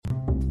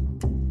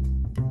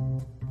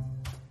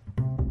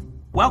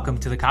Welcome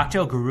to the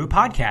Cocktail Guru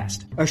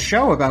Podcast, a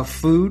show about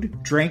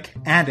food, drink,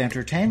 and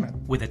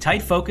entertainment, with a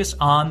tight focus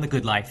on the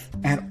good life,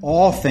 and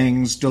all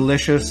things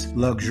delicious,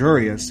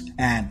 luxurious,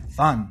 and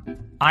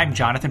fun. I'm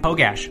Jonathan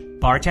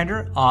Pogash,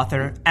 bartender,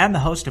 author, and the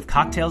host of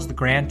Cocktails the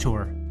Grand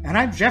Tour. And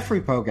I'm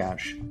Jeffrey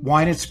Pogash,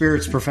 wine and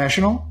spirits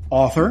professional,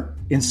 author,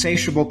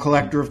 insatiable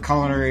collector of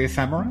culinary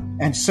ephemera,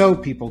 and so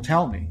people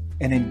tell me,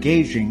 an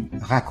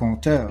engaging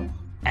raconteur.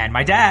 And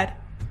my dad.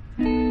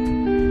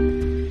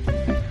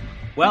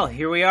 Well,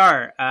 here we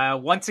are.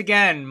 Once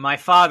again, my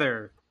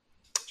father,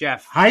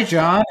 Jeff. Hi,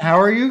 John. How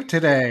are you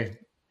today?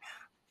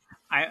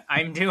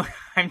 I'm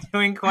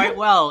doing quite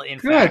well, in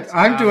fact. Good.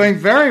 I'm doing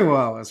very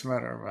well, as a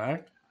matter of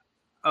fact.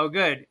 Oh,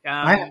 good.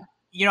 I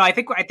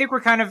think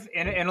we're kind of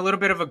in a little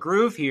bit of a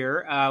groove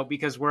here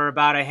because we're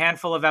about a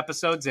handful of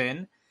episodes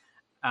in,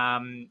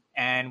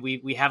 and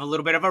we have a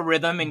little bit of a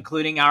rhythm,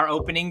 including our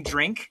opening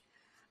drink,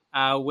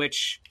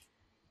 which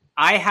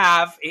I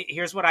have.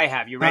 Here's what I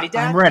have. You ready,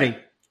 Dad? I'm ready.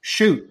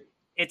 Shoot.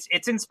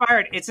 It's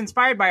inspired. It's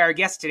inspired by our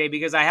guest today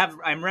because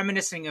I'm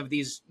reminiscing of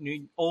these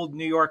old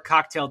New York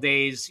cocktail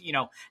days,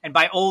 and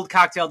by old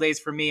cocktail days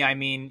for me, I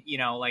mean,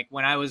 like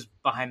when I was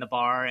behind the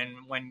bar and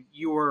when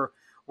you were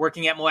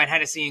working at Moet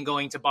Hennessy and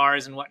going to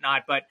bars and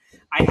whatnot. But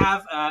I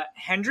have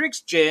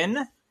Hendrick's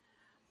Gin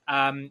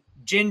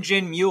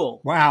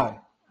Mule.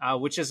 Wow.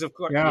 Which is, of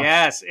course,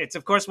 yes, it's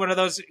of course one of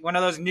those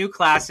new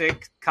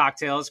classic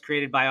cocktails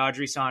created by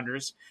Audrey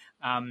Saunders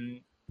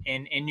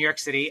in New York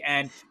City.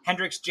 And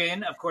Hendrick's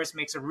Gin, of course,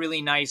 makes a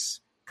really nice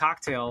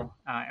cocktail.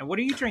 And what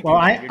are you drinking? Well,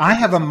 I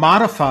have a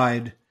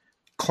modified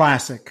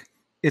classic.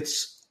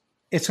 It's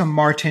a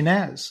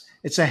Martinez.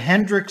 It's a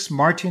Hendrick's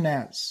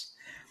Martinez.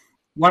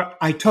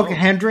 I took a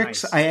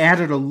Hendrick's. Nice. I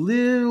added a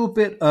little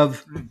bit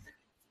of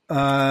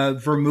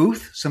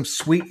vermouth, some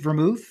sweet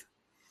vermouth,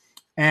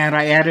 and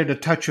I added a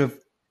touch of,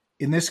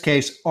 in this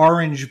case,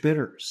 orange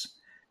bitters,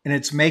 and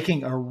it's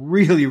making a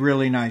really,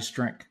 really nice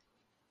drink.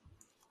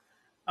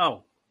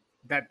 Oh,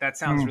 that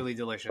sounds really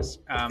delicious.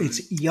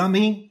 It's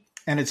yummy,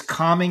 and it's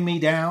calming me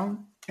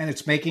down, and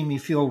it's making me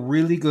feel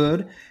really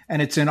good,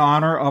 and it's in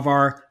honor of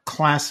our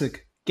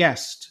classic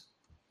guest,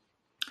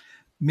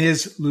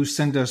 Ms.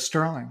 Lucinda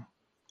Sterling.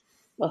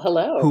 Well,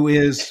 hello. Who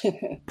is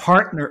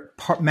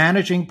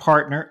managing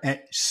partner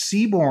at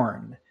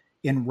Seabourn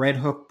in Red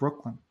Hook,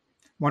 Brooklyn,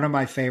 one of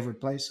my favorite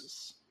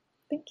places.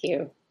 Thank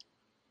you.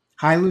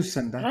 Hi,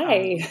 Lucinda.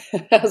 Hi.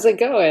 How's it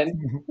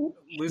going?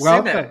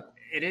 Lucinda, welcome.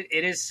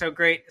 It is so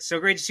great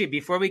to see you.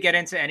 Before we get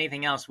into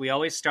anything else, we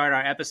always start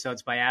our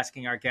episodes by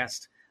asking our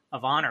guest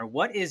of honor,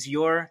 what is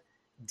your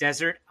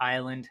desert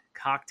island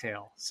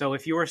cocktail? So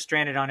if you were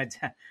stranded on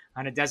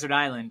a desert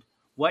island,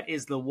 what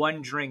is the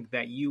one drink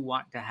that you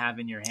want to have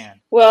in your hand?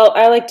 Well,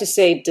 I like to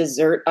say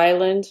dessert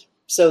island,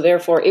 so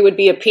therefore it would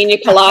be a pina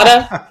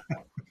colada.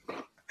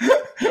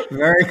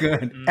 Very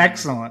good.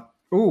 Excellent.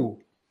 Ooh,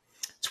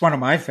 it's one of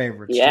my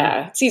favorites.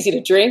 Yeah, it's easy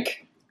to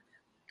drink.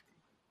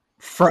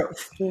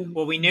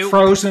 Well, we knew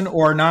frozen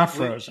or not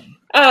frozen.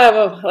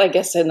 Well, I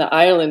guess in the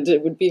island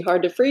it would be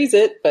hard to freeze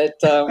it, but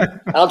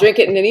I'll drink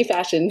it in any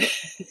fashion.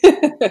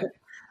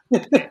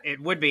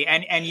 It would be,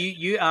 and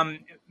you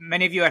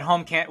many of you at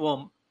home can't.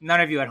 Well,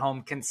 none of you at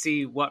home can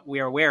see what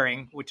we are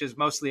wearing, which is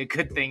mostly a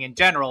good thing in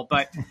general.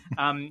 But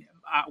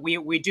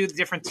we do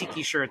different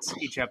tiki shirts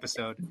each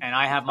episode, and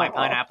I have my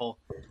pineapple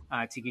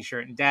tiki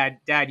shirt, and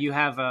Dad, you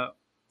have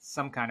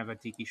some kind of a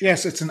tiki shirt.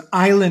 Yes, it's an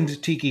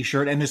island tiki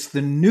shirt, and it's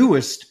the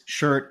newest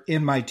shirt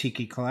in my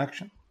tiki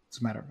collection, as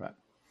a matter of fact.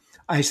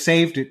 I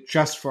saved it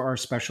just for our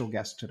special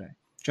guest today,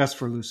 just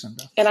for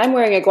Lucinda. And I'm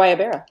wearing a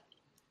Guayabera.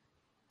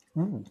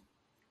 Ooh.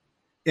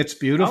 It's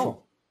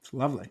beautiful. Oh. It's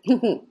lovely.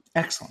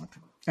 Excellent.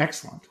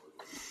 Excellent.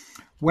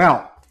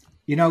 Well,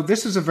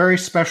 this is a very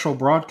special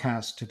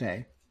broadcast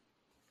today.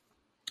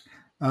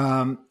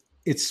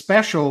 It's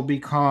special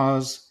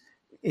because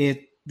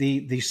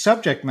the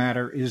subject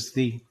matter is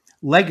the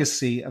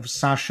legacy of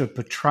Sasha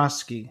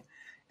Petrosky,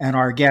 and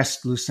our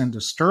guest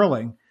Lucinda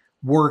Sterling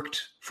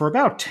worked for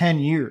about 10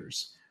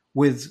 years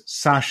with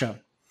Sasha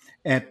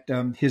at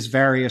his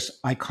various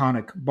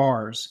iconic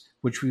bars,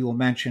 which we will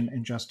mention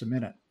in just a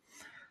minute.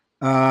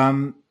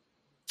 But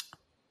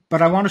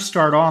I want to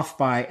start off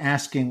by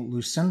asking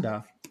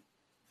Lucinda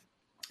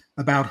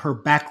about her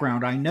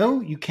background. I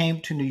know you came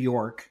to New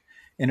York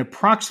in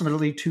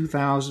approximately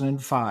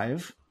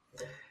 2005,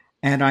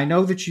 and I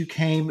know that you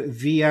came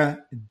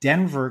via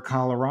Denver,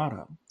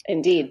 Colorado.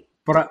 Indeed.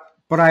 But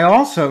I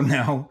also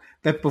know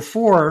that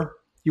before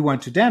you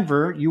went to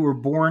Denver, you were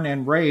born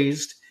and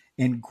raised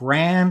in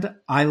Grand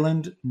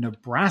Island,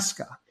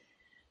 Nebraska.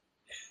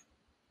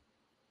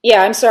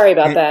 Yeah, I'm sorry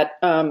about that.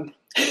 And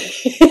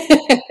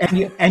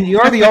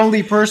you're the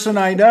only person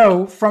I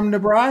know from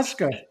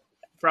Nebraska.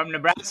 From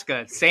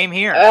Nebraska. Same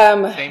here.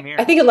 Same here.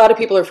 I think a lot of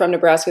people are from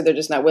Nebraska. They're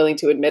just not willing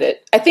to admit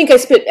it. I think I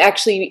spent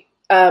actually,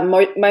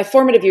 my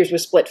formative years were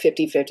split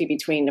 50-50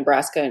 between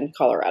Nebraska and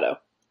Colorado.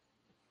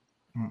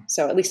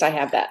 So at least I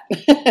have that.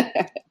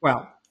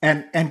 Well,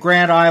 and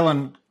Grand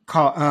Island,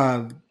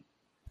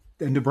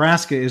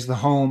 Nebraska is the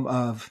home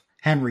of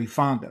Henry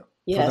Fonda.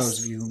 Yes. For those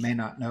of you who may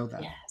not know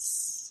that.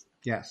 Yes.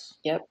 Yes.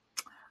 Yep.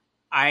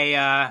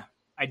 I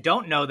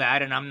don't know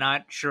that, and I'm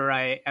not sure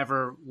I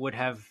ever would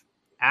have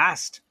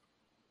asked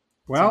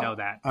to know Well,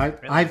 that. I,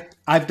 Really,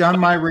 I've done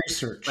my but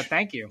research.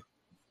 thank you.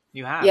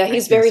 You have. Yeah,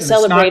 he's Thank you. very Yes,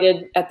 and it's not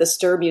celebrated at the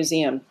Stir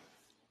Museum,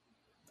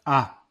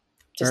 just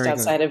very good.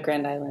 outside of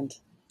Grand Island.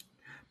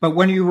 But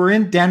when you were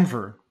in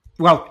Denver,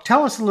 well,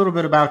 tell us a little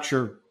bit about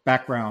your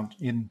background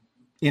in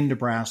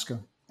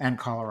Nebraska and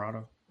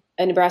Colorado.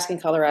 In Nebraska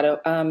and Colorado.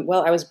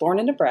 Well, I was born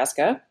in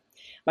Nebraska.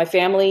 My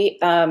family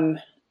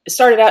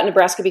started out in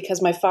Nebraska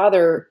because my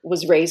father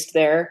was raised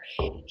there.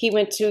 He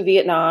went to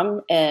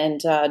Vietnam,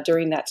 and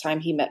during that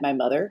time, he met my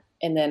mother.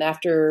 And then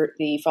after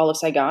the fall of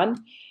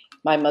Saigon,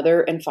 my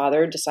mother and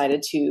father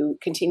decided to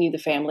continue the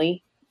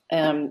family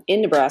in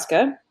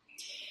Nebraska.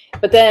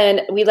 But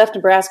then we left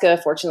Nebraska,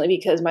 fortunately,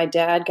 because my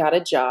dad got a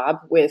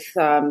job with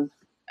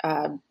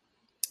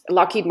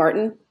Lockheed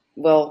Martin,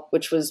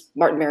 which was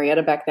Martin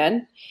Marietta back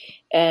then.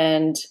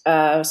 And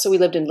so we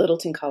lived in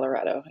Littleton,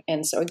 Colorado.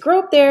 And so I grew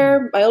up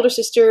there. My older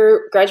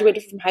sister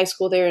graduated from high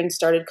school there and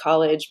started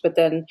college. But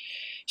then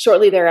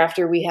shortly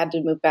thereafter, we had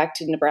to move back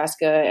to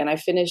Nebraska. And I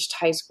finished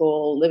high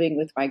school living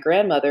with my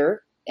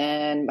grandmother,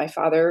 and my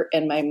father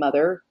and my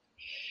mother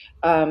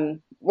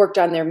worked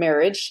on their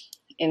marriage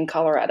in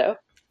Colorado.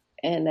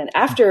 And then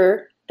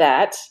after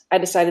that, I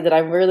decided that I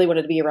really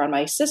wanted to be around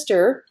my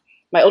sister,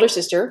 my older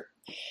sister.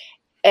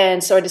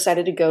 And so I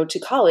decided to go to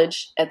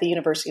college at the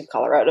University of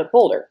Colorado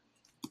Boulder,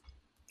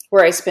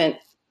 where I spent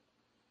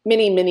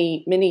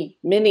many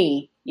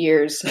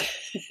years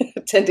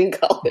attending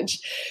college,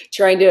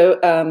 trying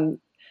to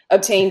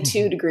obtain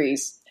 2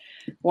 degrees,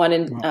 one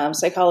in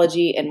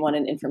psychology and one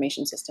in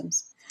information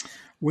systems.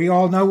 We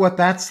all know what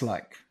that's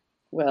like,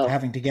 Well,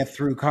 having to get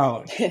through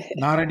college.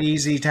 Not an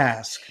easy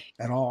task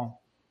at all.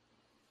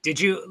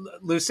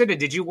 Lucinda,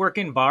 did you work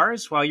in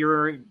bars while you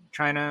were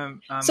trying to?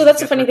 So that's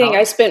the funny thing.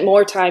 I spent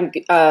more time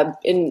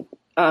in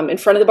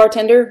front of the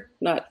bartender,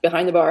 not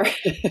behind the bar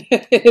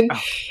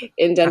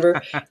in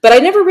Denver. But I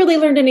never really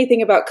learned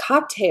anything about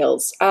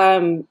cocktails.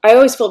 I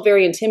always felt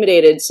very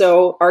intimidated.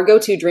 So our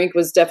go-to drink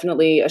was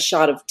definitely a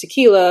shot of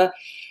tequila.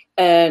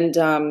 And,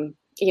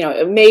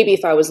 maybe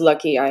if I was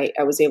lucky,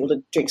 I was able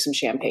to drink some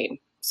champagne.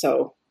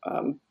 So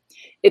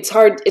it's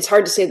hard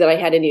to say that I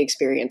had any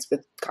experience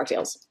with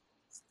cocktails.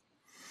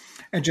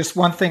 And just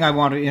one thing I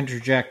want to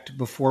interject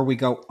before we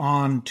go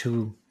on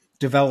to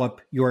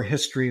develop your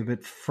history a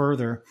bit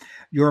further.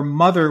 Your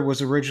mother was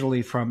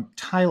originally from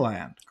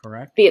Thailand,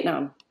 correct?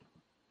 Vietnam.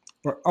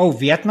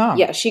 Vietnam.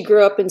 Yeah, she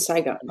grew up in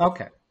Saigon.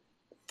 Okay.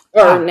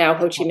 Or now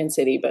Ho Chi Minh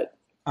City, but...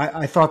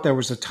 I thought there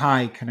was a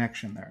Thai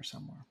connection there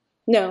somewhere.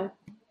 No.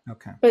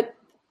 Okay. But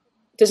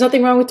there's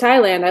nothing wrong with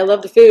Thailand. I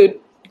love the food.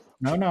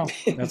 No,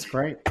 that's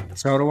great.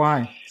 So do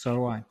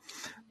I.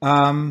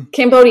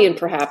 Cambodian,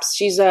 perhaps.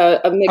 She's a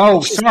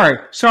mix.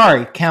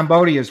 Sorry.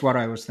 Cambodia is what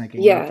I was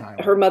thinking.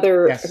 Yeah, her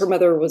mother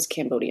was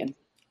Cambodian.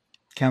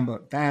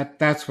 Cambodia.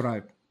 That's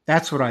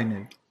what I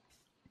knew.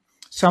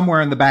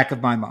 Somewhere in the back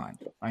of my mind,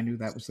 I knew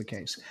that was the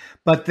case.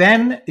 But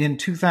then in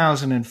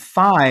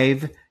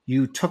 2005,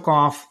 you took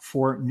off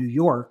for New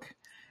York,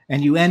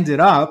 and you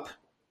ended up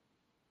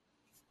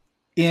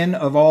in,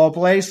 of all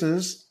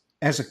places,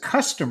 as a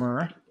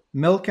customer,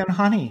 Milk and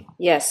Honey.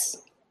 Yes.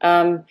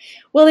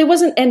 Well, it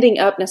wasn't ending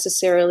up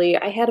necessarily.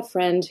 I had a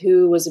friend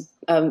who was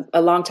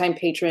a longtime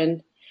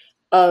patron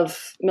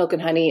of Milk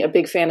and Honey, a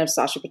big fan of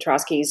Sasha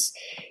Petrosky's.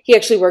 He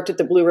actually worked at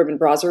the Blue Ribbon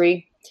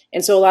Brasserie.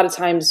 And so a lot of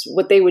times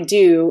what they would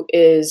do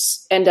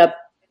is end up,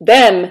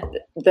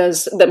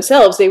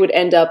 themselves, they would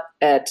end up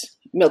at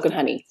Milk and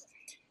Honey.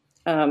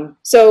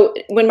 So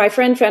when my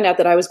friend found out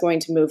that I was going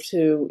to move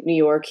to New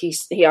York,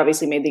 he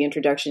obviously made the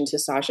introduction to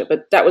Sasha,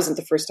 but that wasn't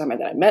the first time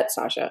that I met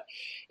Sasha.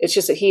 It's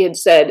just that he had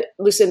said,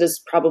 Lucinda's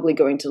probably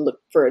going to look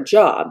for a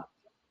job.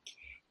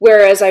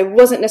 Whereas I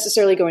wasn't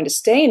necessarily going to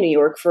stay in New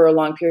York for a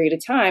long period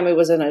of time. I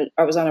was on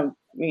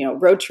a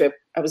road trip.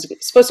 I was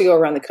supposed to go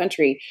around the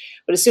country,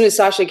 but as soon as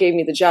Sasha gave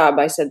me the job,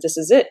 I said, this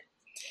is it.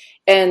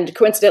 And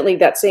coincidentally,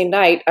 that same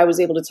night, I was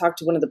able to talk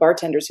to one of the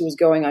bartenders who was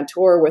going on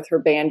tour with her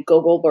band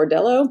Gogol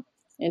Bordello.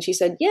 And she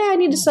said, yeah, I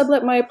need to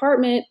sublet my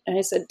apartment. And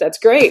I said, that's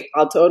great.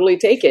 I'll totally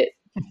take it.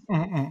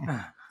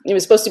 It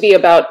was supposed to be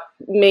about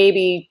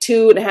maybe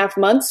 2.5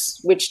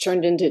 months, which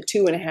turned into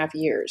 2.5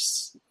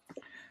 years.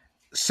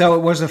 So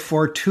it was a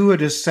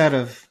fortuitous set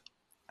of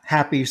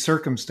happy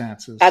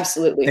circumstances.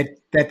 Absolutely.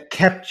 That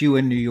kept you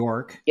in New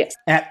York. Yes.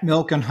 At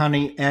Milk and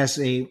Honey as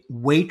a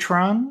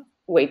waitron.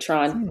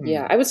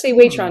 Yeah, I would say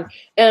waitron.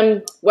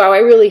 Wow,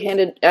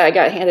 I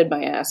got handed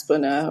my ass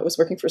when I was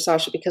working for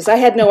Sasha because I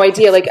had no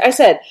idea. Like I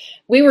said,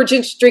 we were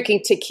just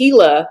drinking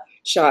tequila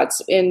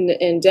shots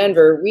in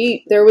Denver.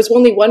 There was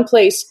only one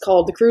place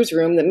called the Cruise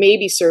Room that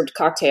maybe served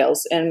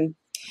cocktails, and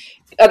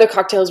other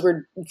cocktails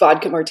were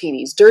vodka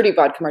martinis, dirty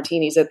vodka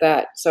martinis at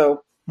that.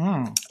 So,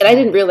 and I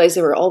didn't realize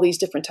there were all these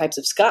different types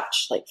of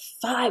scotch, like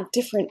 5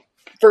 different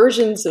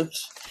versions of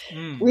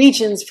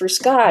regions for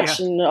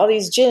scotch, and all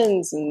these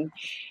gins. And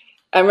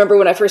I remember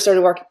when I first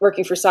started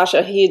working for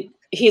Sasha, he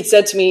had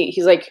said to me,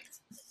 he's like,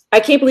 I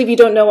can't believe you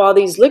don't know all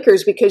these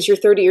liquors because you're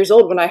 30 years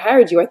old. When I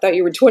hired you, I thought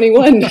you were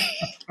 21.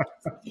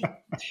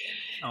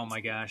 Oh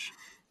my gosh.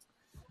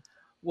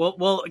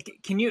 Well,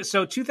 can you?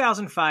 So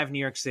 2005, New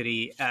York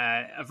City,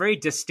 a very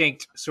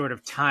distinct sort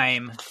of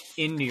time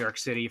in New York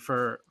City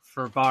for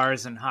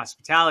bars and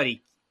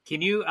hospitality.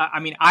 Can you? I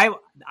mean,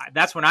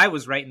 that's when I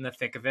was right in the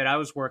thick of it. I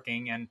was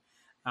working, and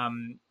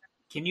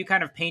can you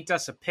kind of paint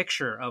us a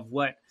picture of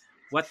what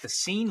the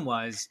scene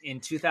was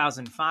in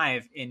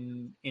 2005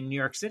 in New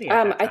York City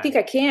at that time? I think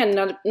I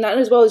can, not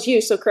as well as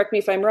you. So correct me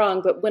if I'm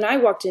wrong. But when I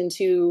walked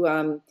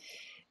into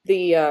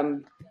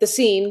the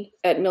scene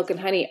at Milk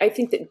and Honey, I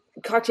think that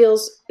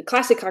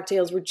classic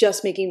cocktails were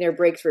just making their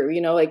breakthrough.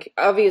 You know, like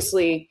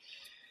obviously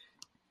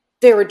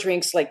there were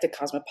drinks like the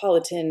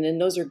Cosmopolitan,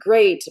 and those are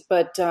great.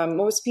 But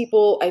most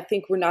people, I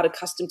think, were not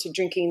accustomed to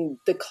drinking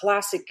the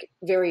classic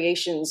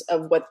variations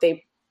of what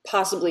they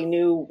possibly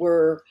knew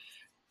were,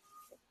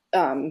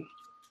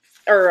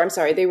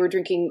 they were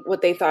drinking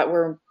what they thought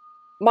were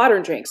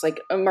modern drinks.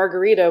 Like a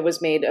margarita was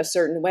made a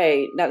certain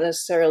way, not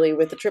necessarily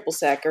with the triple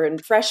sec or in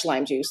fresh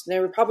lime juice. And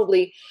there were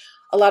probably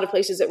a lot of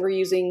places that were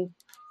using,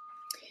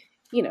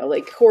 you know,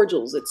 like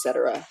cordials,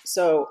 etc.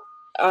 So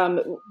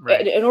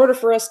Right. in order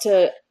for us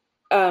to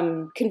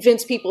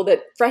convince people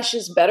that fresh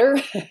is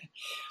better,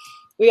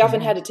 we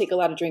often had to take a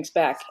lot of drinks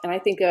back. And I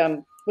think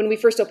when we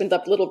first opened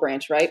up Little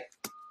Branch, right,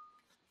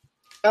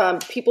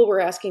 people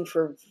were asking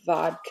for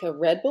vodka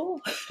Red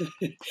Bull.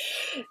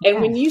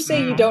 And when you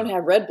say you don't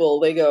have Red Bull,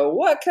 they go,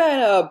 what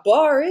kind of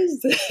bar is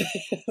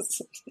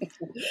this?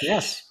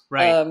 Yes.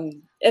 Right.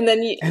 And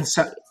then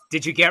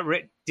did you get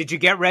Red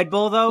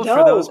Bull though? No,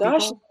 for those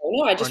gosh, people?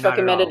 no. I just Or not at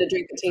recommended all? a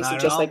drink that tasted Not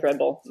at just all? like Red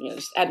Bull. You know,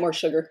 just add more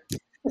sugar.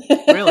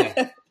 Really?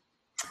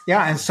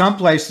 Yeah, and some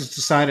places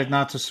decided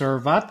not to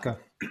serve vodka.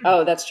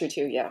 Oh, that's true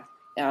too. Yeah.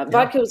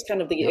 Vodka was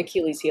kind of the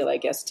Achilles heel, I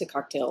guess, to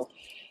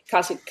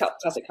classic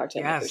cocktail makers.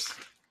 Yes.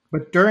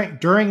 But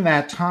during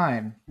that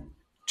time,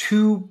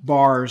 2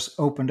 bars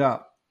opened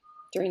up.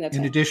 During that In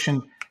time.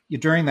 addition,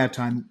 during that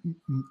time,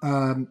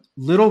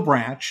 Little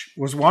Branch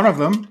was one of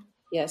them,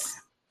 Yes.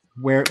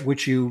 in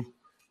which you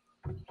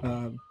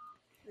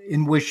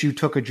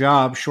took a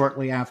job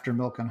shortly after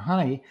Milk and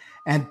Honey,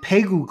 and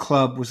Pegu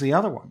Club was the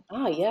other one.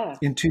 Oh, yeah.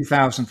 In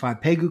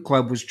 2005, Pegu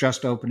Club was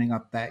just opening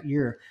up that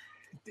year.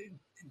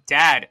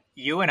 Dad,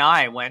 you and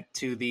I went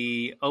to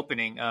the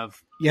opening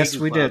of Yes, Pegu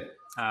we Club. did.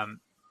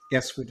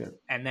 Yes, we did.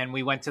 And then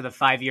we went to the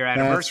 5-year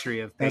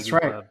anniversary of Pegu that's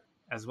right. Club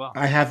as well.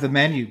 I have the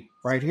menu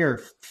right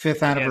here,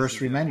 5th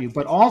anniversary do. menu.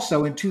 But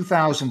also in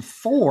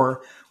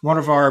 2004, one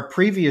of our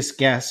previous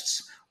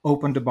guests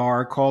opened a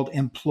bar called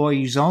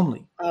Employees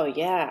Only. Oh,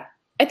 yeah.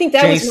 I think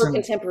that was more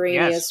Jason.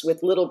 contemporaneous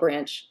with Little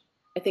Branch.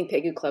 I think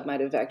Pegu Club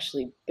might have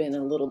actually been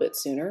a little bit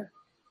sooner.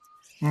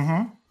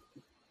 Mm-hmm.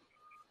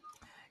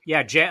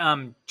 Yeah,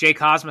 Jay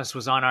Cosmos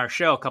was on our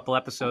show a couple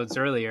episodes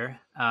earlier,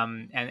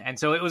 and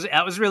so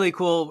that was really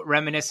cool,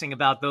 reminiscing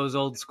about those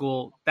old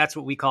school. That's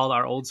what we called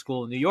our old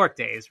school New York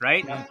days,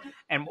 right? Yeah.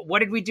 And what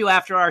did we do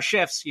after our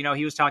shifts? You know,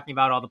 he was talking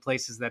about all the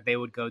places that they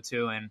would go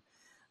to, and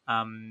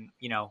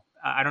you know,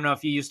 I don't know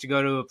if you used to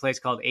go to a place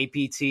called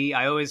APT.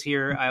 I always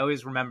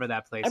remember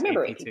that place. I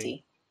remember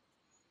APT.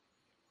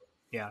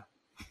 Yeah,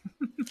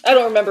 I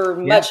don't remember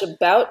much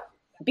about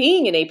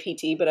being in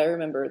APT, but I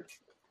remember.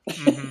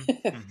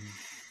 Mm-hmm. Mm-hmm.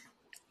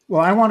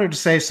 Well, I wanted to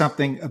say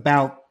something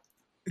about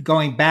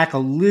going back a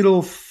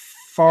little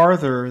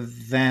farther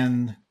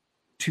than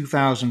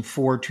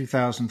 2004,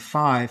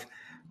 2005.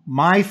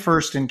 My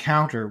first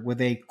encounter with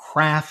a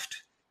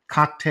craft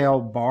cocktail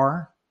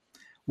bar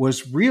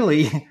was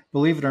really,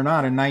 believe it or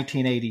not, in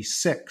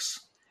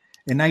 1986.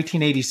 In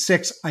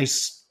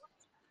 1986,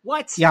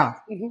 What? Yeah.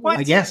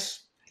 What? Yes.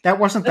 That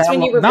wasn't That's that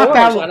when long. you were Not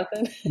born, that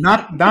Jonathan.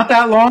 not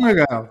that long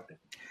ago.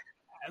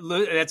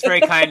 That's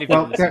very kind of you,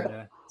 Well,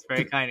 Lucinda. It's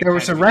very kind. There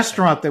was a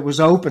restaurant that was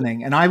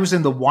opening, and I was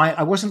in the wine.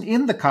 I wasn't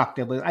in the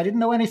cocktail business. I didn't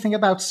know anything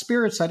about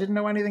spirits. I didn't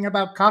know anything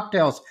about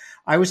cocktails.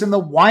 I was in the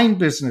wine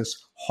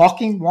business,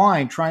 hawking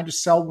wine, trying to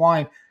sell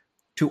wine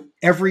to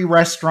every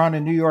restaurant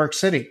in New York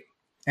City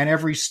and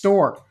every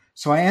store.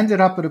 So I ended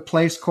up at a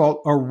place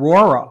called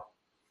Aurora.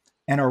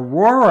 An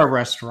Aurora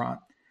restaurant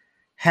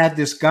had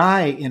this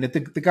guy in it.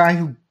 The guy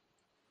who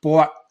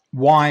bought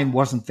wine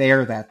wasn't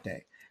there that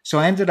day. So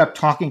I ended up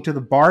talking to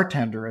the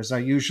bartender, as I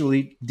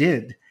usually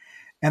did.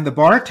 And the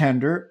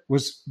bartender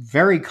was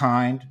very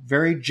kind,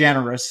 very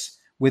generous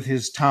with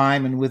his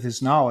time and with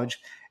his knowledge.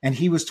 And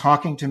he was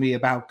talking to me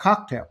about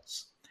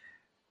cocktails.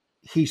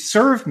 He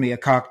served me a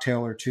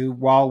cocktail or two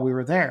while we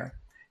were there.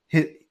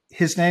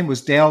 His name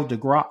was Dale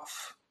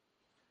DeGroff.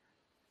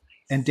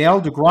 And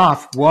Dale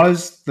DeGroff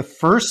was the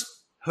first...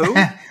 Who?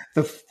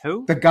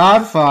 Who? The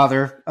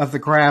godfather of the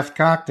craft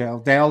cocktail,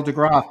 Dale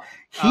DeGroff.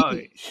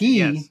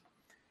 He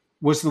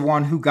was the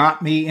one who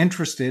got me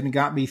interested and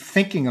got me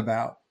thinking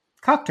about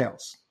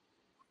cocktails.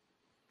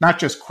 Not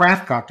just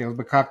craft cocktails,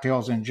 but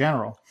cocktails in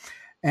general.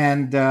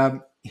 And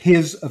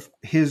his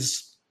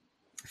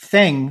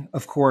thing,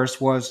 of course,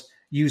 was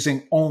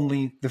using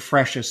only the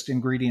freshest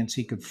ingredients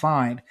he could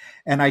find.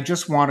 And I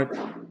just wanted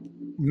to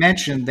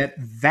mention that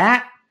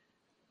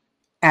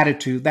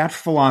attitude, that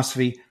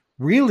philosophy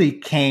really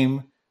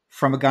came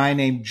from a guy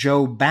named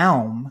Joe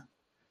Baum.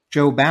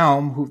 Joe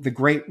Baum, who the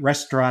great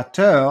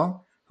restaurateur,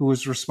 who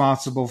was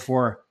responsible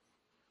for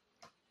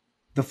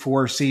the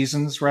Four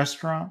Seasons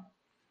restaurant,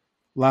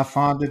 La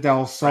Fonda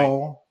del Right.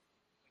 Sol,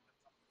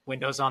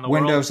 Windows on the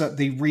Windows, World.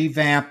 the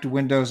revamped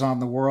Windows on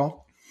the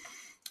World.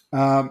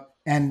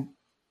 And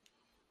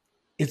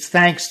it's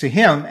thanks to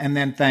him and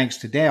then thanks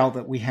to Dale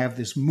that we have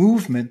this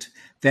movement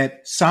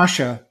that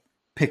Sasha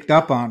picked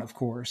up on, of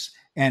course,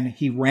 and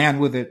he ran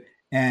with it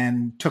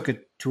and took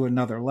it to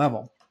another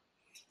level.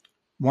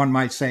 One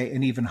might say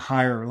an even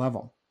higher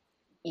level.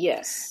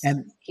 Yes.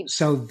 And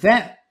so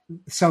that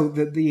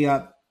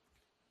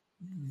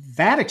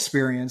that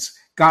experience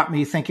got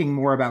me thinking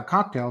more about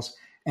cocktails.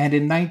 And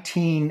in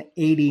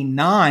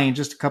 1989,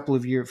 just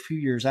a few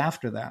years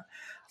after that,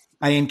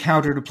 I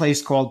encountered a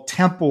place called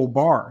Temple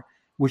Bar,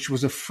 which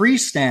was a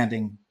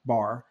freestanding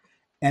bar,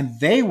 and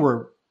they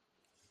were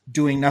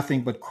doing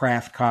nothing but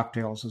craft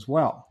cocktails as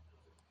well.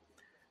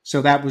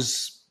 So that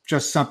was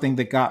just something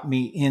that got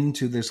me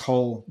into this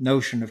whole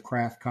notion of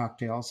craft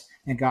cocktails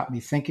and got me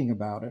thinking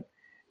about it.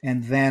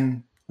 And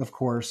then, of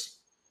course,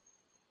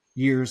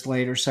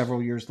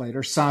 several years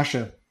later,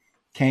 Sasha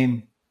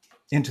came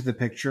into the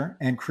picture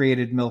and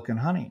created Milk and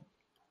Honey.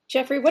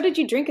 Jeffrey, what did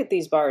you drink at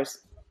these bars?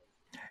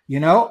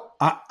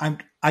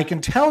 I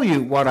can tell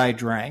you what I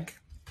drank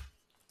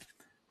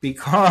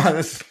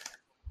because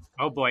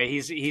Oh boy,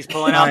 he's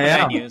pulling out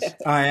the menus.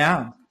 I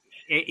am.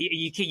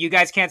 You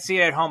guys can't see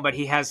it at home, but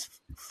he has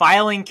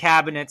filing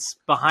cabinets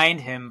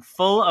behind him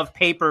full of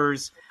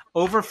papers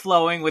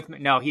overflowing with.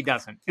 No, he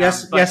doesn't.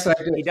 Yes, I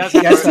do. He does.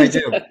 I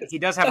do. He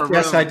does have a room.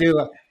 Yes, I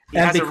do.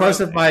 And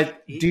because of my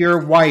dear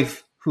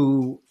wife,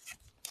 who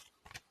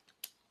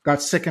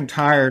got sick and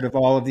tired of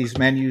all of these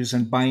menus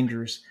and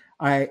binders,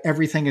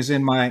 everything is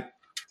in my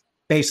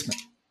basement.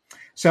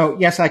 So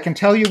yes, I can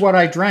tell you what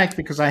I drank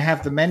because I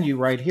have the menu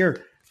right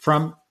here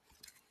from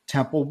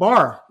Temple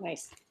Bar.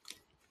 Nice.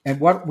 And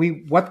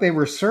what they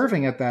were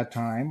serving at that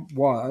time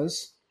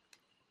was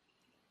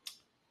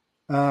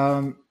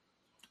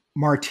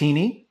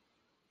martini.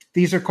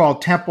 These are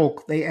called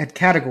Temple. They had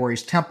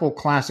categories: Temple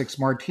Classics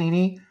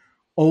Martini,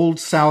 Old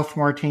South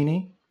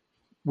Martini,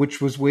 which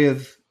was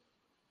with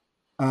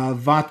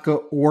vodka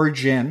or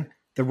gin.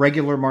 The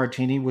regular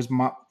martini was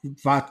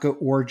vodka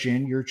or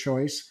gin, your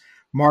choice.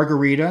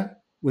 Margarita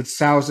with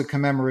Sauza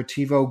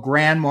Commemorativo,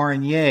 Grand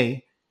Marnier,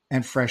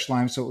 and fresh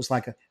lime. So it was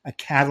like a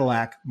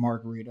Cadillac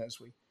margarita, as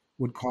we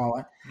would call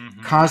it.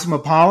 Mm-hmm.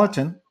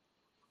 Cosmopolitan.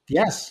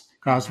 Yes,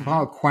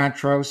 Cosmopolitan. Mm-hmm.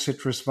 Cointreau,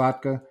 citrus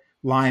vodka,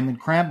 lime, and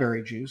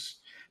cranberry juice.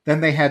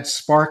 Then they had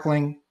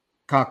sparkling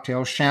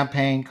cocktails,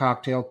 champagne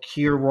cocktail,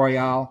 Kir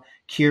Royale,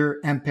 Kir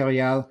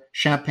Imperial,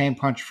 champagne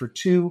punch for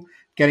two.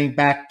 Getting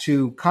back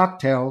to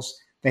cocktails,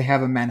 they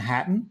have a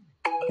Manhattan,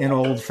 an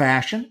Old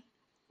Fashioned,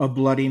 a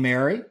Bloody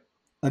Mary,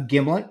 a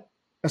Gimlet,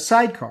 a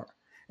Sidecar.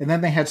 And then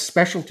they had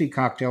specialty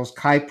cocktails,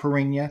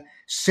 Caipirinha,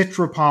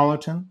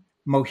 Citropolitan,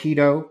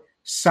 Mojito,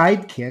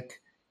 Sidekick,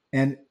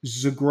 and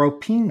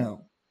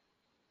Zagropino.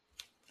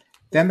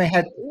 Then they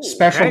had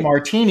special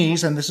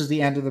martinis, and this is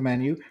the end of the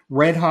menu: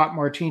 Red Hot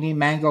Martini,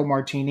 Mango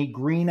Martini,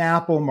 Green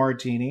Apple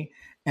Martini,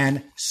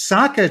 and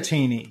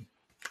Sakatini.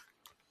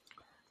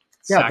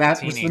 Yeah,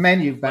 that was the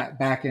menu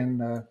back in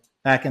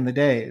the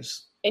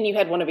days. And you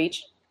had one of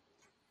each?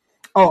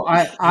 Oh,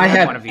 I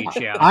had one of each,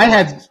 yeah.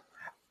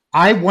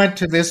 I went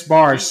to this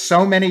bar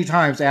so many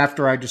times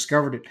after I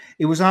discovered it.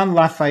 It was on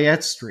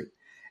Lafayette Street,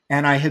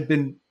 and I had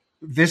been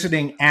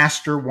visiting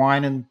Astor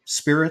Wine and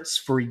Spirits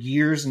for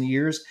years and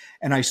years,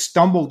 and I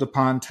stumbled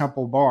upon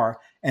Temple Bar.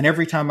 And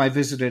every time I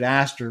visited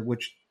Astor,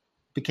 which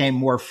became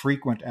more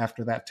frequent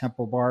after that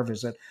Temple Bar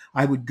visit,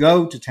 I would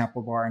go to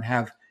Temple Bar and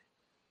have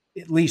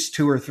at least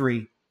 2 or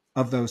 3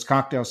 of those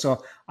cocktails.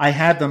 So I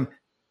had them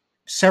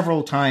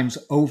several times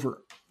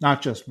over,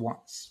 not just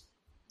once.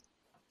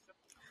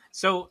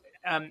 So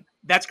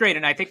that's great,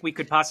 and I think we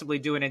could possibly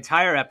do an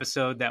entire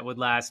episode that would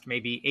last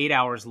maybe 8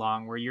 hours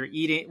long, where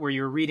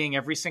you're reading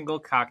every single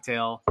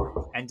cocktail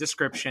and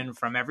description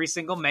from every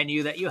single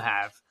menu that you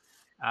have,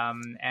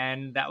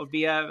 and that would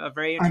be a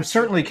very interesting. I'm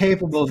certainly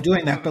capable of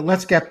doing that, but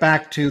let's get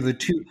back to the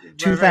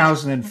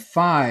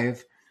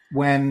 2005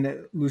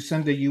 when,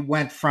 Lucinda, you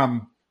went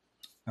from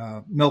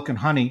Milk and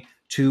Honey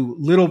to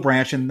Little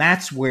Branch, and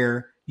that's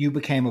where you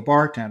became a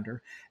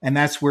bartender, and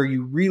that's where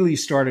you really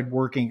started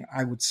working,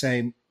 I would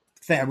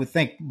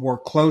think more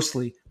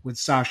closely with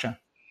Sasha.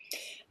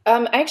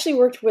 I actually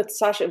worked with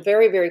Sasha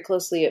very, very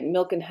closely at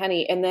Milk and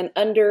Honey. And then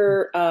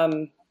under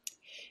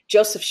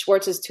Joseph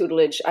Schwartz's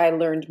tutelage, I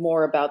learned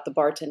more about the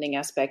bartending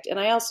aspect. And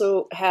I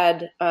also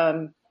had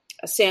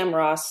Sam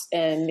Ross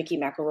and Nikki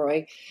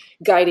McElroy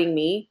guiding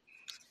me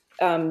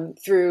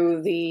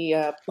through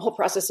the whole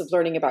process of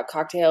learning about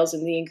cocktails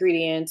and the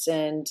ingredients.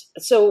 And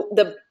so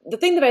the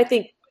thing that I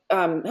think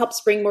helped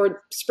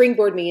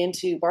springboard me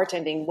into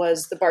bartending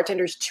was the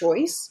bartender's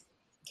choice.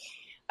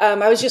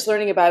 I was just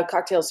learning about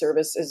cocktail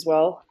service as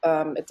well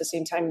at the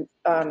same time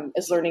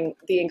as learning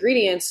the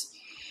ingredients.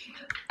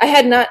 I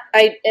had no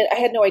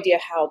idea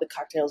how the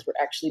cocktails were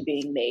actually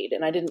being made,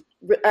 and I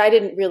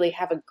didn't really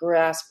have a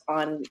grasp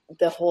on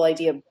the whole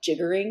idea of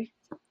jiggering.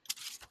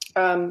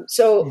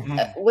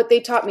 What they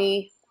taught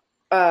me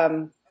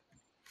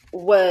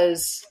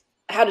was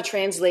how to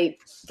translate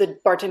the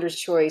bartender's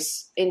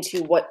choice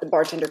into what the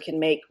bartender can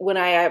make when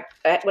I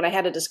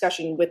had a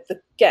discussion with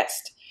the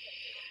guest.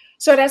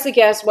 So I'd ask the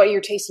guest what are your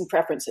tastes and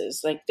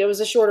preferences. Like there was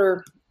a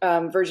shorter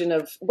version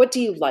of what do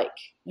you like,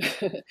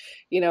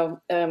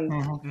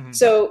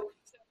 So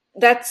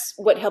that's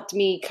what helped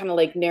me kind of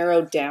like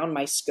narrow down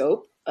my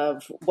scope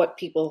of what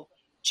people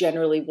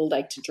generally will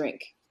like to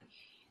drink.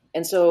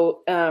 And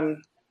so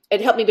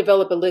it helped me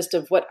develop a list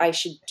of what I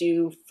should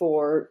do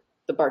for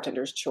the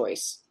bartender's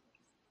choice.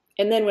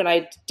 And then when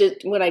I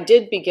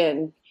did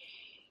begin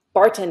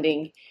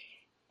bartending,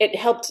 it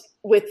helped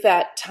with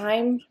that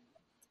time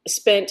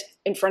spent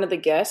in front of the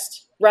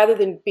guest rather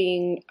than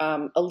being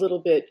a little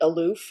bit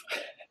aloof,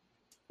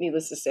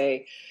 needless to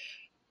say,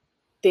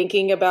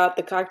 thinking about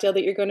the cocktail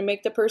that you're going to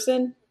make the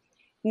person,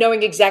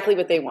 knowing exactly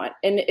what they want.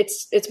 And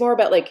it's more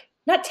about like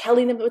not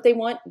telling them what they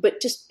want,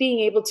 but just being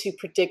able to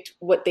predict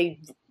what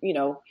they,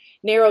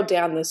 narrow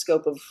down the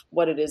scope of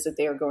what it is that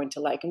they are going to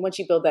like. And once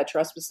you build that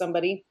trust with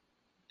somebody,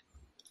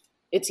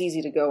 it's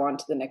easy to go on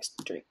to the next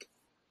drink.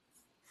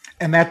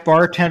 And that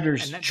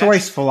bartender's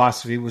choice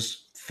philosophy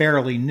was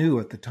fairly new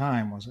at the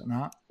time, was it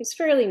not? It's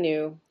fairly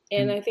new.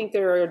 And I think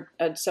there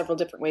are several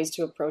different ways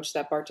to approach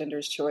that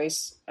bartender's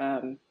choice.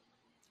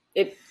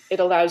 It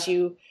allows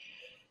you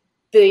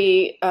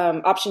the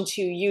option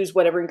to use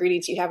whatever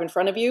ingredients you have in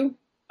front of you,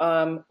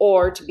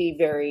 or to be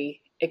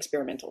very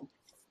experimental.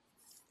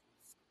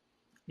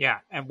 Yeah.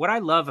 And what I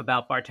love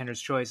about Bartender's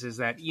Choice is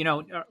that,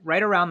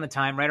 right around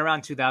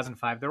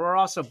 2005, there were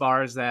also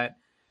bars that,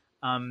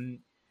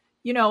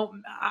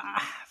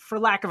 for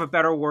lack of a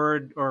better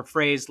word or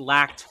phrase,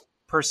 lacked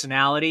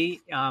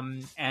personality,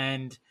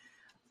 and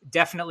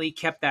definitely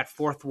kept that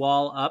fourth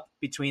wall up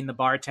between the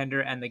bartender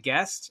and the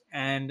guest.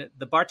 And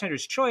the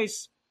Bartender's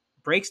Choice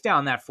breaks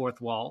down that fourth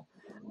wall,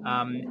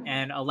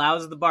 and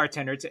allows the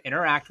bartender to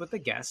interact with the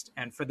guest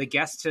and for the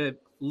guest to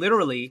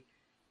literally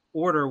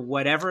order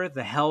whatever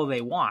the hell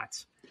they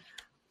want,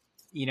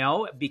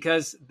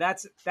 because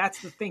that's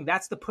the thing.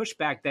 That's the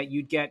pushback that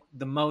you'd get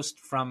the most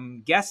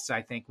from guests,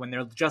 I think, when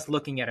they're just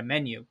looking at a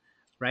menu,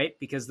 right?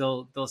 Because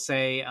they'll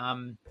say, I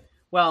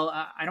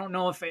don't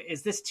know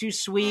is this too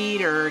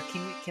sweet or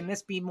can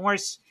this be more?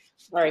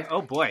 Right.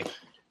 Oh boy.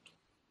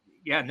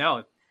 Yeah,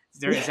 no.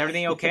 Is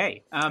everything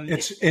okay?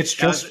 It's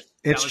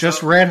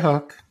just Red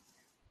Hook.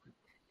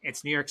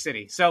 It's New York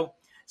City.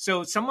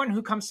 So someone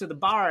who comes to the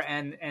bar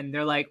and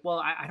they're like, well,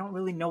 I don't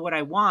really know what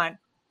I want,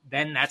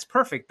 then that's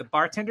perfect. The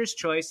Bartender's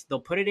Choice,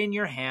 they'll put it in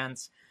your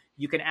hands.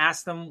 You can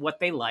ask them what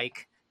they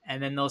like,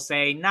 and then they'll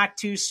say, not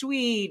too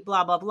sweet,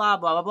 blah, blah, blah,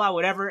 blah, blah, blah,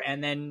 whatever,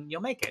 and then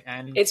you'll make it.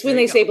 And it's when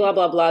they say blah,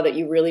 blah, blah that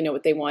you really know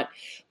what they want.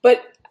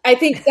 But I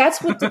think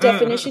that's what the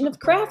definition of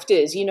craft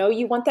is.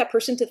 You want that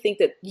person to think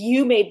that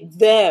you made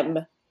them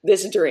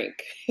this drink.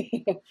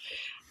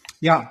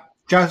 Yeah,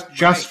 just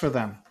right. For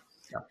them.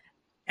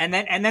 And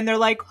then they're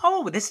like,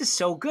 oh, this is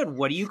so good.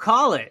 What do you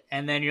call it?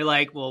 And then you're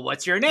like, well,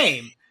 what's your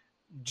name?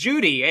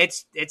 Judy.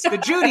 It's the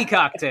Judy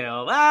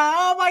cocktail.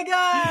 Oh my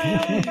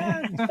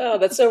God. Oh,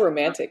 that's so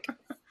romantic.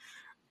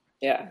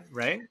 Yeah.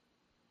 Right.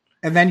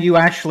 And then you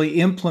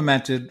actually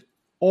implemented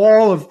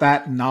all of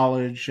that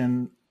knowledge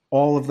and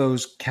all of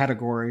those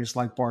categories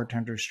like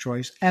Bartender's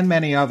Choice and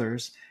many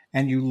others.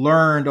 And you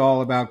learned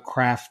all about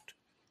craft,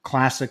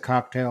 classic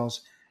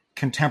cocktails,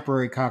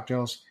 contemporary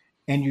cocktails,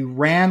 and you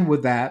ran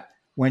with that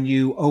when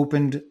you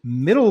opened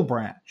Middle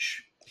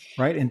Branch,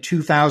 right, in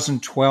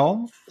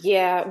 2012?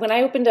 Yeah, when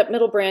I opened up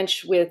Middle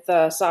Branch with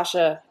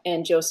Sasha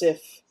and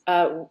Joseph,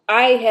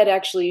 I had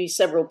actually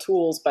several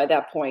tools by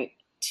that point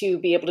to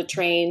be able to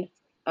train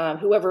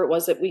whoever it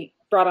was that we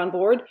brought on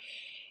board.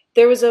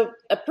 There was a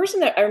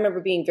person that I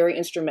remember being very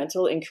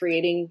instrumental in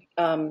creating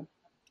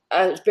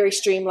a very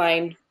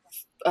streamlined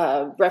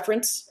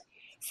reference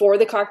for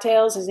the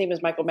cocktails. His name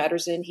is Michael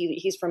Matterson.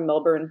 He's from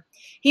Melbourne.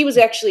 He was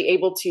actually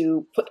able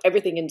to put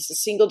everything into a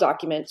single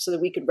document so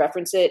that we could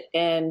reference it.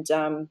 And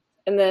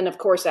then, of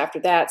course, after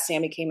that,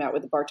 Sammy came out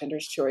with the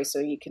Bartender's Choice, so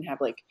you can have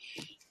like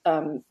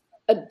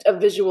a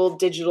visual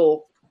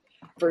digital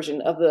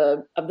version of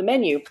the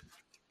menu,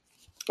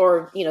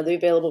 or the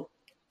available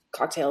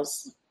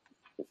cocktails,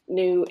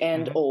 new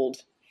and old.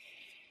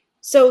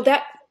 So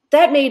that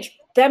made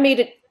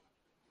it.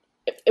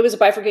 It was a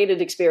bifurcated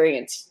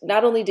experience.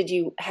 Not only did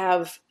you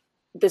have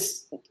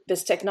this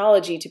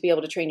technology to be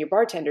able to train your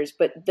bartenders,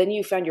 but then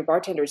you found your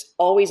bartenders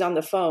always on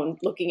the phone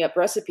looking up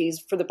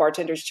recipes for the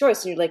Bartender's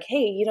Choice. And you're like,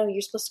 hey,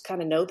 you're supposed to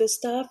kind of know this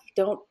stuff.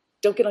 Don't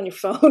get on your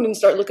phone and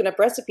start looking up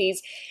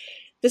recipes.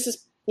 This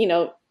is,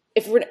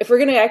 if we're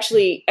going to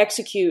actually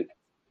execute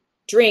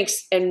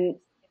drinks and,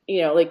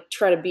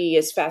 try to be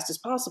as fast as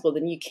possible,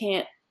 then you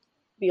can't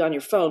be on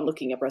your phone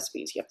looking up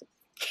recipes. You have to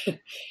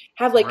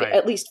have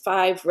at least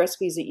 5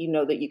 recipes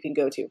that that you can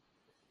go to.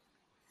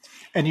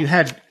 And you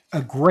had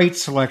a great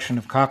selection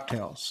of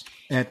cocktails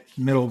at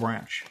Middle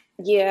Branch.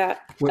 Yeah.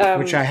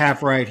 which I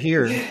have right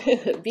here.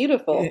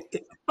 Beautiful.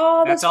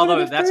 Oh, that's one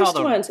of the first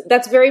ones.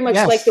 That's very much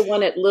Yes. like the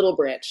one at Little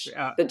Branch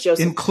that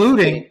Joseph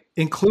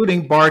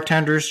including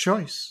Bartender's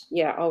Choice.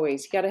 Yeah,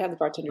 always. You got to have the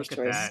Bartender's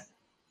Choice. That.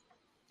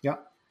 Yeah.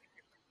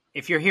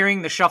 If you're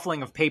hearing the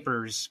shuffling of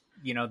papers,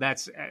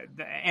 that's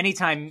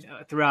anytime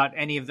throughout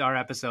any of our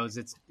episodes,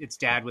 it's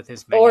Dad with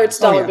his menu. Or it's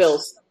dollar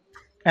bills.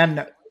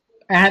 And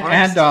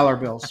dollar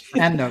bills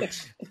and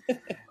notes.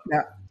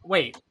 Yeah.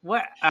 Wait,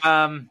 what?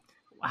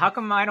 How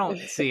come I don't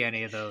see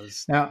any of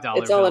those dollar bills?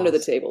 It's all under the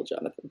table,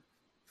 Jonathan.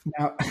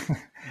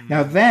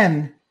 Now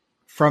then,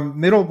 from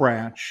Middle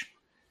Branch,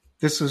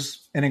 this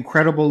is an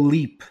incredible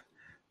leap.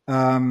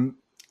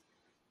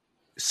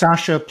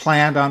 Sasha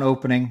planned on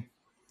opening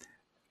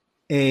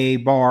a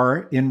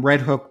bar in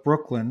Red Hook,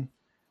 Brooklyn,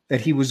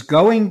 that he was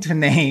going to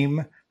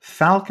name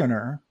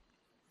Falconer,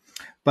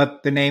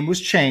 but the name was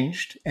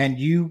changed, and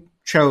you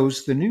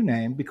chose the new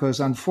name because,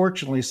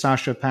 unfortunately,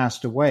 Sasha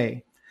passed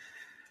away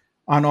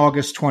on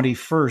August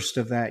 21st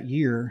of that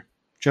year,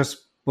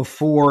 just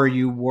before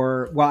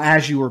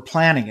as you were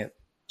planning it.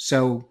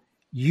 So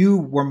you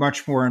were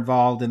much more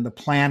involved in the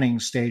planning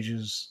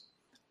stages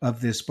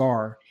of this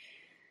bar.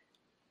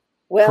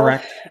 Well,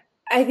 correct?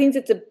 I think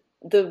that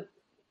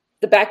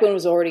the backbone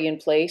was already in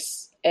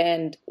place,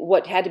 and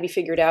what had to be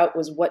figured out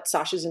was what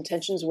Sasha's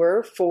intentions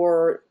were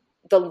for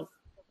the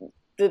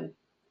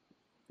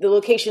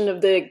location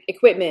of the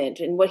equipment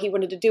and what he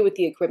wanted to do with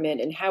the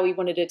equipment and how he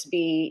wanted it to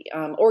be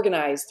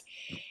organized.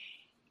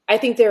 I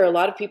think there are a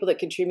lot of people that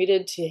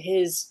contributed to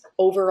his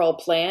overall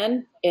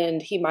plan,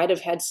 and he might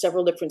have had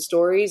several different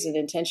stories and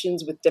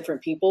intentions with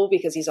different people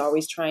because he's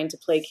always trying to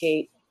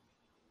placate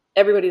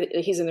everybody that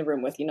he's in the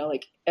room with,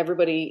 like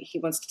everybody he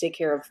wants to take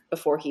care of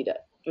before he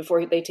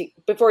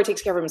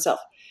takes care of himself.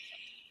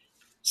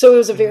 So it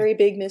was a very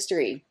big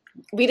mystery.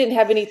 We didn't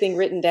have anything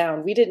written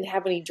down. We didn't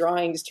have any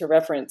drawings to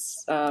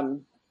reference.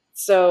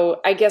 So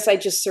I guess I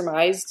just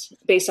surmised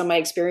based on my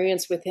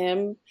experience with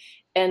him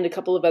and a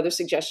couple of other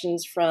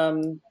suggestions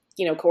from,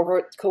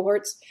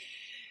 cohorts,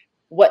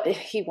 what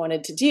he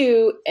wanted to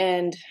do.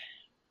 And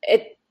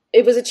it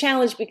was a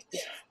challenge,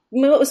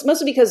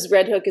 mostly because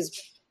Red Hook is,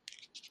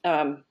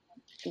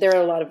 there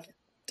are a lot of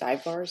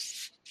dive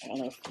bars. I don't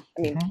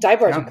know. Dive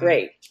bars are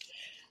great.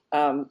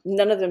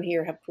 None of them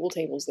here have pool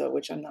tables though,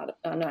 which I'm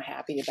not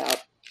happy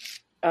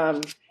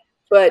about.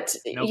 But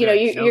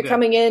you're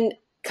coming in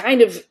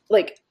kind of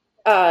like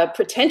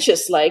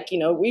pretentious, like,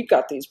 we've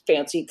got these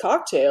fancy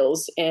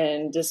cocktails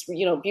and this,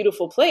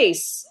 beautiful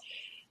place,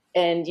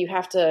 and you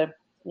have to,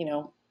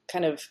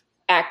 kind of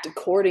act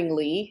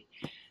accordingly.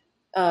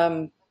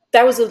 That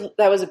was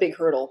a big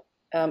hurdle.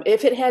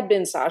 If it had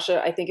been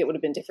Sasha, I think it would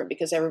have been different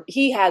because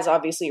he has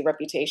obviously a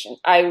reputation.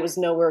 I was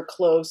nowhere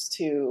close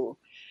to,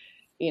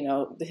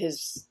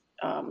 his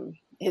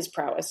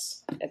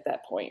prowess at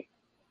that point.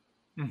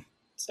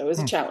 So it was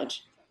a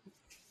challenge.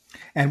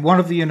 And one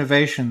of the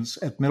innovations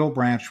at Middle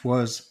Branch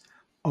was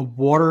a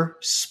water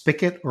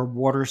spigot or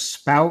water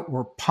spout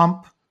or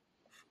pump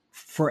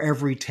for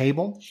every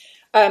table.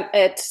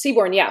 At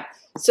Seabourn, yeah.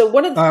 So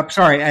one of at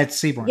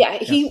Seabourn. Yeah,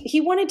 yes.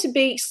 He wanted to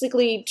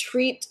basically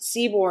treat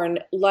Seabourn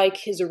like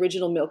his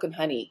original Milk and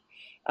Honey.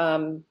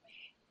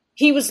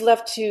 He was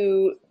left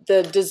to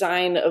the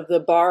design of the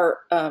bar,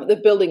 the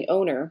building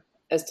owner,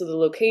 as to the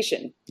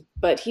location,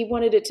 but he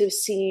wanted it to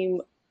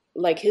seem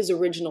like his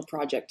original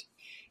project.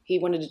 He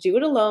wanted to do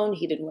it alone.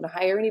 He didn't want to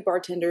hire any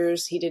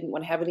bartenders. He didn't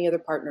want to have any other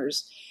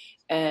partners.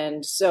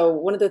 And so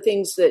one of the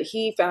things that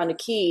he found a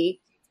key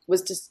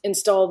was to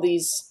install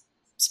these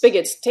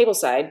spigots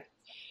tableside,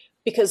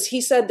 because he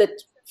said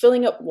that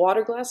filling up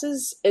water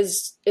glasses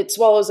it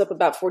swallows up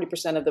about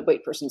 40% of the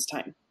wait person's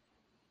time.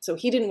 So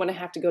he didn't want to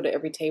have to go to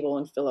every table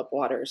and fill up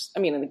waters.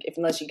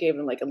 Unless you gave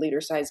them like a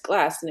liter-sized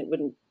glass, then it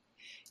wouldn't,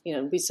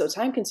 be so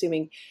time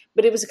consuming.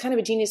 But it was a kind of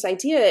a genius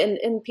idea,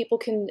 and people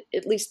can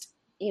at least,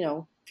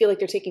 feel like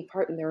they're taking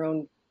part in their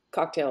own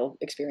cocktail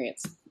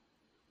experience.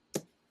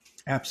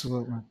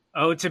 Absolutely.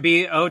 To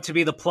be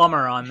the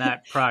plumber on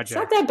that project. It's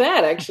not that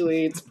bad,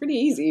 actually. It's pretty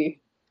easy.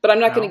 But I'm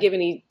not going to give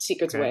any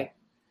secrets away.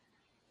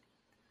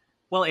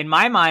 Well, in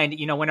my mind,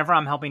 whenever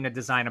I'm helping to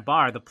design a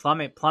bar, the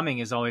plumbing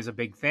is always a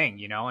big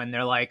thing, and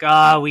they're like,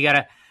 oh, we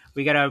gotta,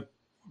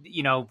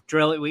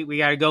 drill it. We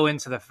gotta go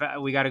into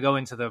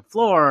the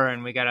floor,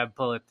 and we gotta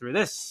pull it through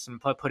this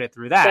and put it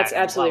through that. That's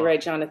absolutely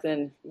right,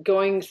 Jonathan.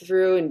 Going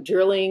through and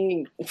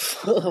drilling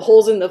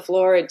holes in the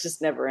floor, it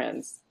just never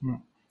ends,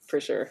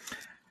 for sure.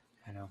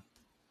 I know.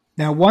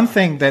 Now, one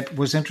thing that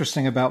was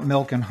interesting about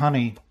Milk and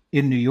Honey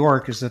in New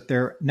York is that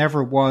there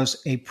never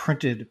was a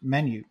printed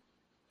menu.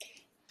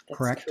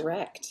 That's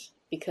correct.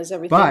 Because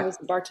everything was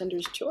the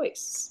bartender's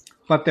choice.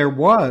 But there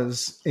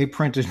was a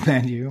printed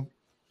menu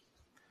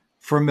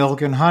for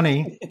Milk and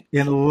Honey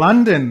in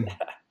London,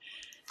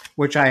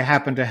 which I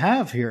happen to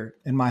have here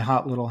in my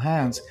hot little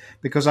hands,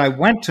 because I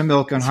went to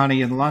Milk and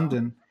Honey in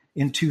London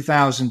in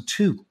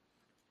 2002.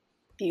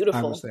 Beautiful.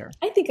 I was there.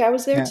 I think I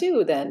was there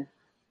too then.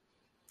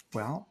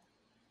 Well,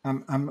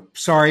 I'm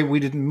sorry we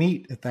didn't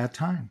meet at that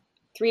time.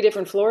 3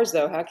 different floors,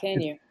 though. How can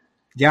you?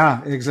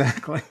 Yeah,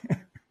 exactly.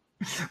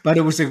 But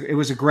it was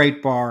a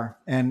great bar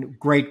and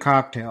great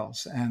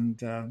cocktails,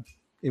 and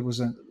it was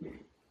an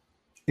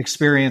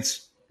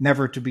experience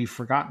never to be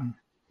forgotten.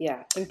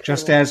 Yeah,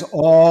 Just incredible. as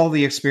all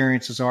the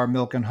experiences are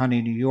Milk and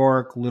Honey New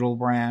York, Little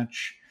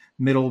Branch,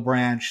 Middle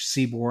Branch,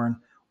 Seabourn,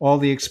 all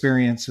the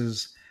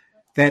experiences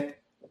that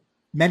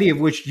many of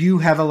which you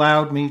have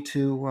allowed me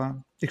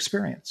to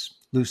experience,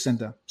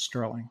 Lucinda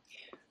Sterling.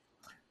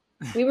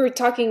 We were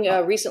talking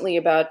recently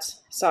about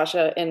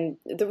Sasha, and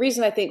the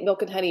reason I think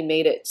Milk and Honey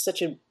made it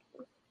such an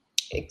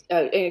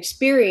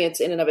experience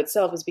in and of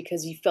itself is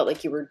because you felt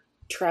like you were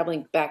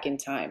traveling back in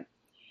time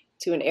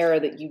to an era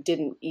that you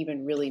didn't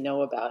even really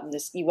know about. And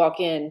this, you walk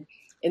in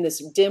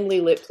this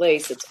dimly lit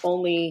place that's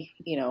only,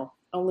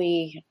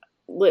 only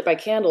lit by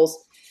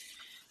candles,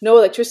 no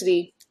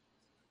electricity,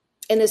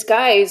 and this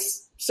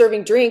guy's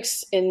serving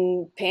drinks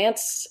in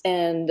pants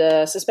and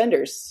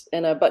suspenders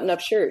and a button-up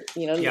shirt.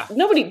 Yeah.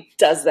 Nobody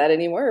does that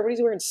anymore.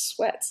 Everybody's wearing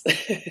sweats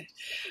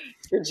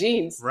or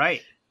jeans.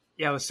 Right.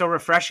 Yeah, it was so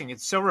refreshing.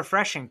 It's so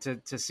refreshing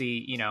to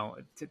see,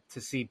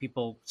 to see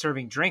people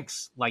serving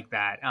drinks like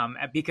that.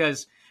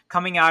 Because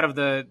coming out of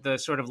the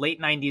sort of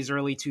late 90s,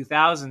 early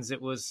 2000s,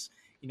 it was,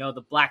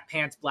 the black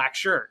pants, black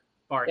shirt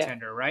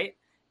bartender, yeah. Right?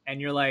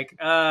 And you're like,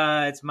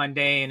 it's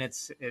mundane.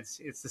 It's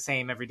the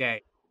same every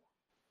day.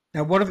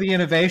 Now, one of the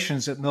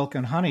innovations at Milk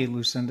and Honey,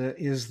 Lucinda,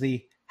 is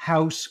the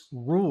house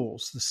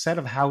rules, the set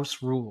of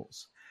house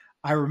rules.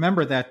 I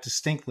remember that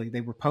distinctly. They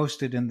were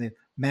posted in the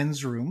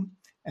men's room,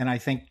 and I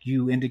think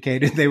you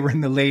indicated they were in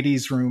the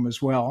ladies' room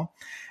as well.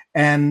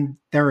 And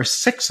there are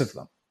 6 of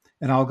them,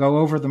 and I'll go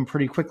over them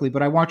pretty quickly,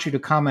 but I want you to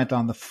comment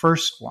on the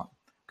first one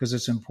because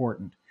it's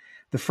important.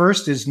 The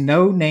first is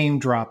no name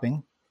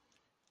dropping,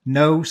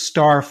 no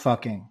star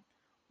fucking.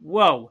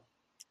 Whoa.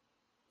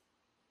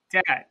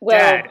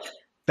 Dad.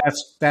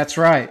 That's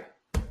right.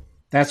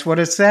 That's what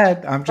it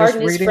said. I'm just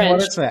reading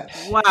what it said.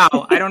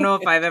 Wow. I don't know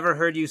if I've ever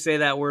heard you say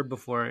that word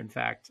before, in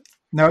fact.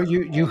 No,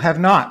 you have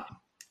not.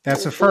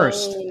 That's a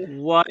first.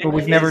 What but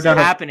we've never done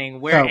happening?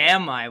 Where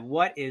am I?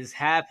 What is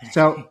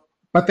happening?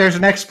 But there's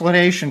an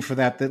explanation for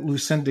that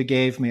Lucinda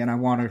gave me, and I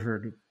wanted her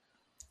to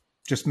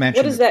just mention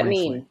it. What does that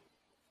mean?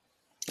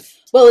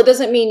 Well, it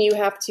doesn't mean you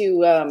have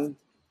to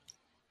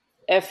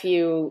F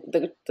you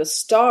the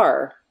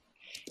star.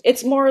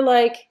 It's more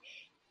like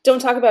don't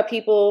talk about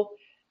people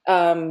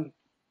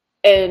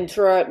and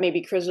throw out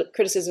maybe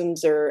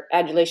criticisms or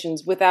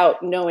adulations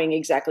without knowing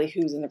exactly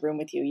who's in the room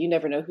with you. You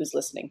never know who's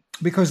listening.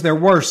 Because there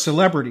were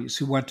celebrities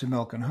who went to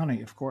Milk and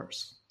Honey, of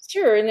course.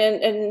 Sure,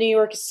 and New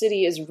York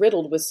City is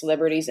riddled with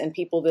celebrities and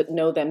people that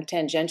know them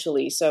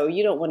tangentially. So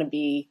you don't want to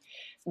be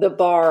the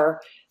bar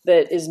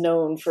that is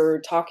known for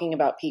talking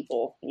about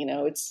people.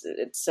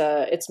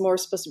 It's more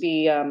supposed to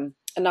be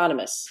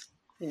anonymous.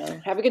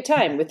 Have a good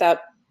time without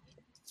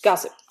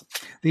gossip.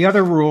 The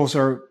other rules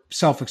are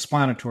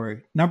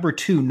self-explanatory. Number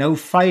 2, no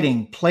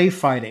fighting, play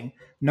fighting,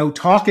 no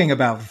talking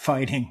about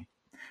fighting.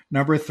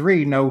 Number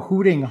 3, no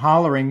hooting,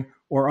 hollering,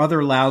 or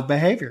other loud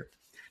behavior.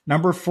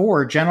 Number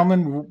 4,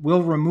 gentlemen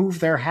will remove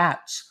their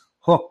hats.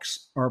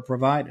 Hooks are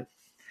provided.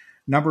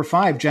 Number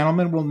 5,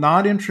 gentlemen will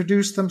not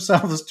introduce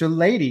themselves to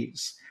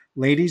ladies.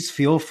 Ladies,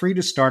 feel free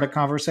to start a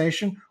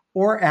conversation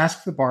or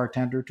ask the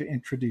bartender to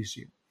introduce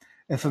you.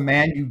 If a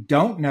man you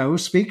don't know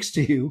speaks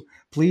to you,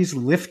 please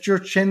lift your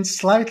chin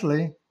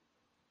slightly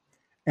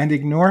and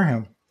ignore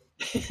him.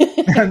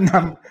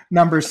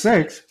 Number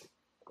 6,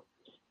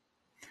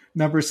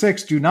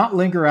 do not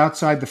linger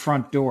outside the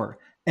front door.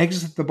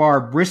 Exit the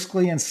bar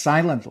briskly and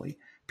silently.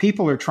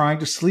 People are trying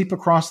to sleep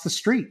across the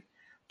street.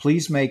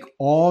 Please make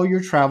all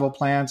your travel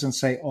plans and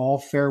say all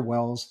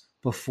farewells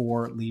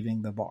before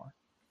leaving the bar.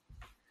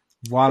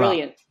 Voila.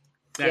 Brilliant.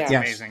 That's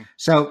amazing.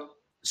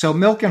 So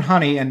Milk and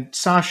Honey and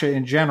Sasha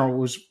in general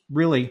was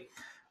really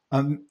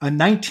a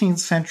 19th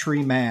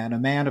century man, a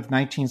man of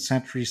 19th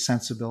century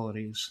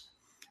sensibilities,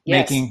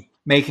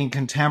 making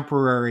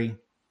contemporary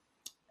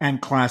and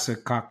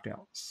classic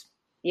cocktails.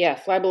 Yeah,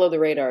 fly below the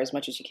radar as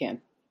much as you can.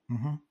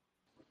 Mm-hmm.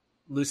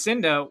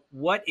 Lucinda,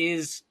 what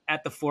is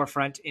at the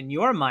forefront in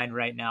your mind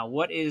right now?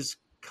 What is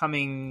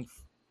coming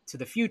to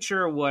the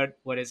future? What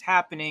is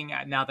happening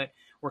now that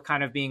we're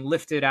kind of being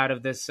lifted out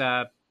of this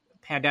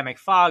pandemic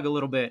fog a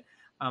little bit?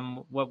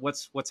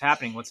 What's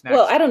happening? What's next?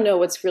 Well, I don't know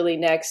what's really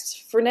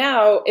next. For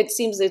now, it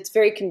seems it's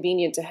very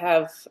convenient to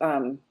have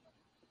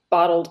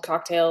bottled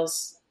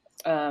cocktails,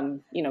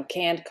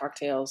 canned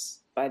cocktails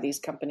by these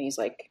companies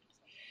like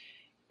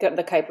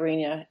the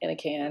Caipirinha in a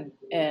can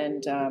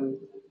and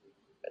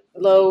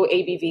low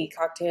ABV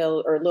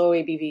cocktail or low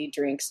ABV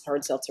drinks,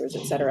 hard seltzers,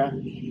 etc.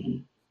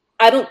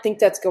 I don't think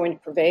that's going to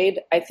pervade.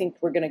 I think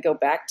we're going to go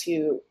back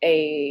to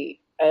a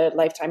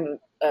lifetime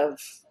of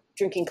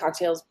drinking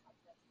cocktails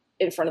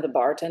in front of the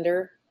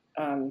bartender.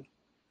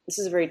 This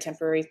is a very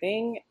temporary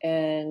thing,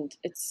 and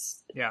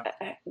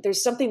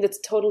there's something that's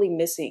totally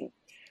missing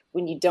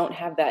when you don't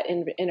have that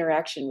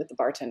interaction with the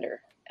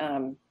bartender.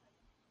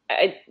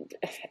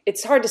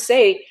 It's hard to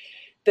say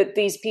that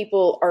these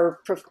people are,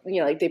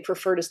 they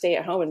prefer to stay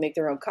at home and make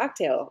their own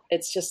cocktail.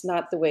 It's just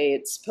not the way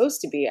it's supposed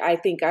to be. I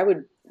think I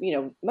would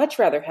much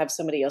rather have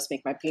somebody else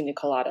make my pina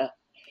colada.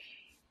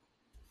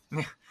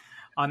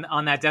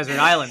 On that desert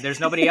island, there's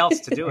nobody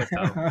else to do it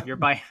though. You're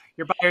by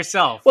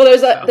yourself. Well,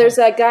 there's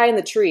a guy in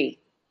the tree.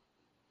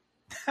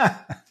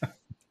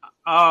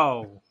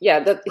 Oh,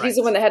 yeah, he's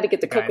the one that had to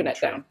get the coconut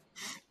down.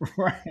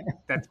 Right.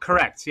 That's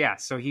correct. Yeah,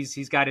 so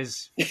he's got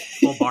his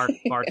full bar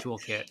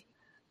toolkit,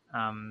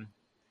 and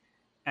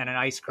an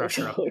ice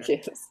crusher up there.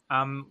 Yes.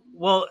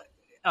 Well,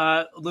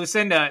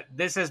 Lucinda,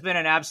 this has been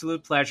an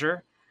absolute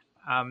pleasure.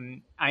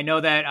 I know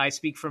that I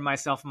speak for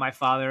myself and my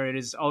father. It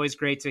is always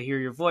great to hear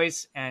your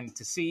voice and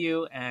to see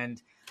you.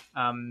 And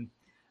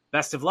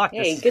best of luck.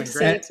 Hey, good to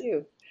see you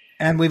too.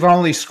 And we've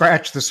only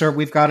scratched the surface.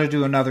 We've got to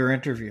do another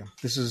interview.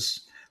 This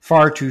is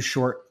far too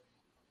short.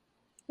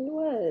 It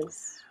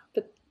was,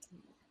 but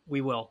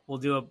we will. We'll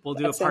do a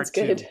part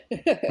good. 2.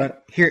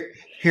 But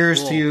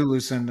here's to you,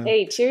 Lucinda.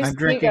 Hey, cheers I'm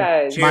to you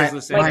guys. Cheers,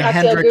 Lucinda. My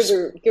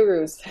cocktail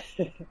gurus.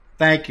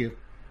 Thank you.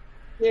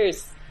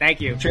 Cheers. Thank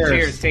you.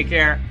 Cheers. Take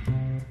care.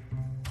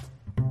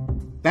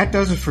 That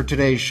does it for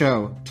today's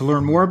show. To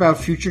learn more about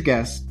future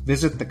guests,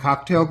 visit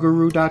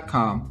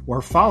thecocktailguru.com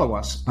or follow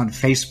us on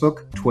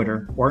Facebook,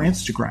 Twitter, or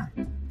Instagram.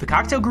 The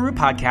Cocktail Guru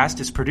podcast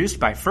is produced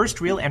by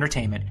First Reel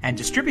Entertainment and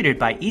distributed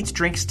by Eats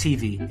Drinks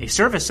TV, a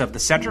service of the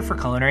Center for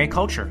Culinary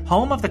Culture,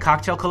 home of the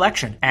Cocktail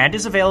Collection, and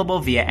is available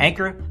via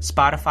Anchor,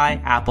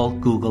 Spotify, Apple,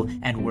 Google,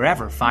 and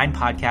wherever fine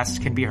podcasts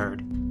can be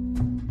heard.